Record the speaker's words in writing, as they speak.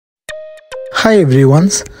Hi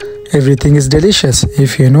everyone, everything is delicious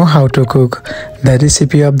if you know how to cook. The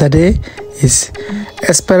recipe of the day is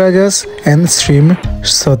asparagus and shrimp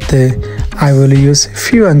sauté. I will use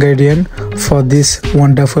few ingredients for this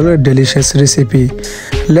wonderful delicious recipe.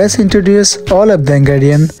 Let's introduce all of the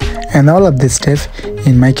ingredients and all of the steps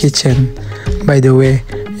in my kitchen. By the way,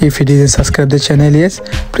 if you didn't subscribe the channel yet,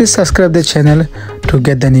 please subscribe the channel to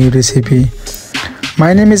get the new recipe.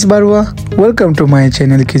 My name is Barwa. Welcome to my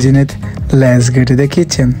channel Cuisinette. Let's get to the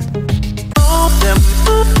kitchen.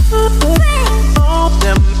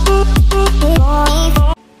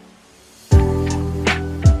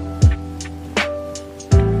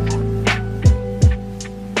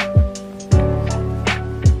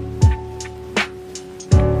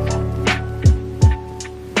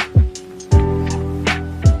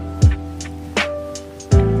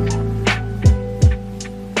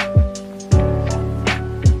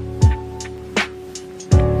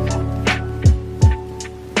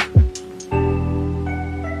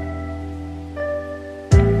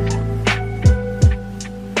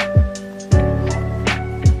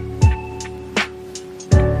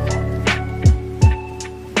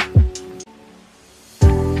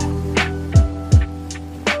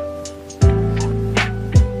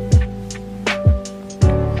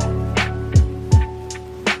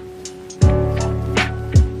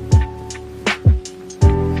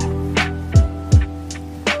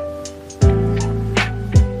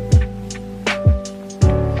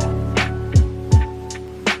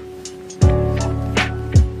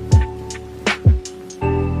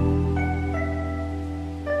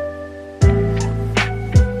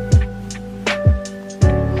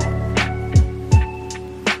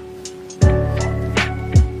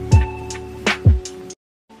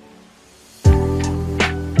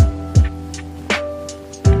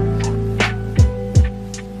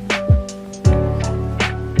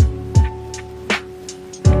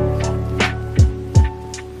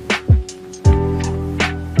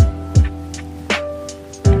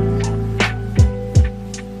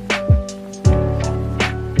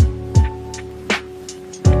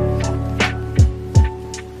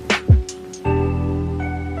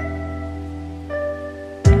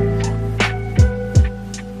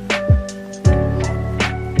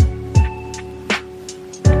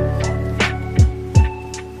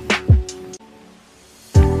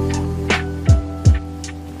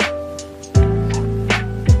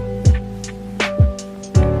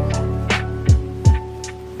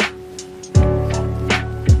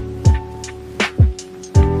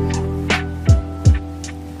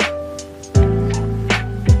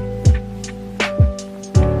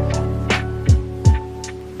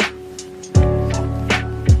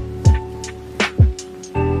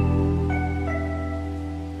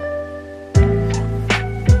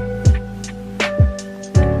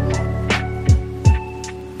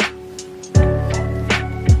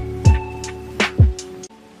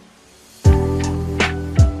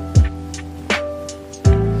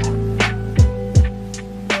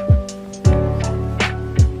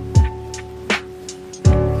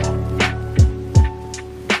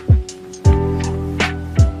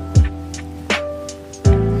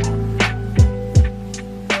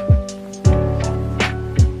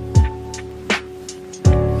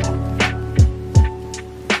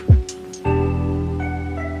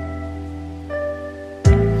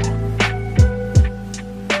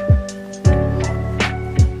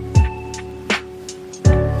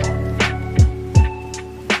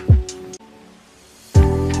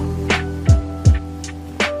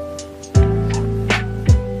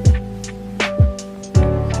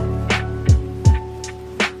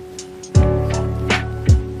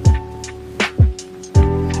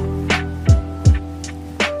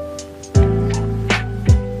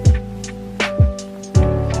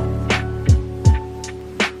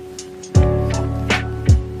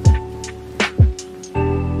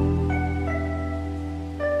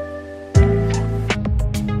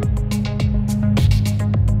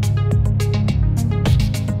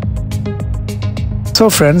 So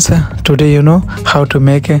friends, today you know how to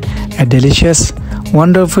make a delicious,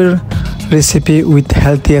 wonderful recipe with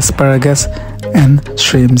healthy asparagus and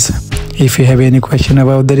shrimps. If you have any question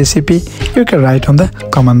about the recipe, you can write on the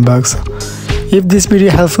comment box. If this video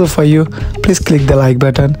helpful for you, please click the like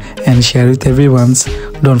button and share with everyone.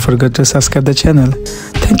 Don't forget to subscribe the channel.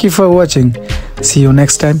 Thank you for watching. See you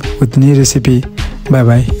next time with new recipe. Bye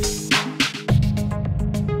bye.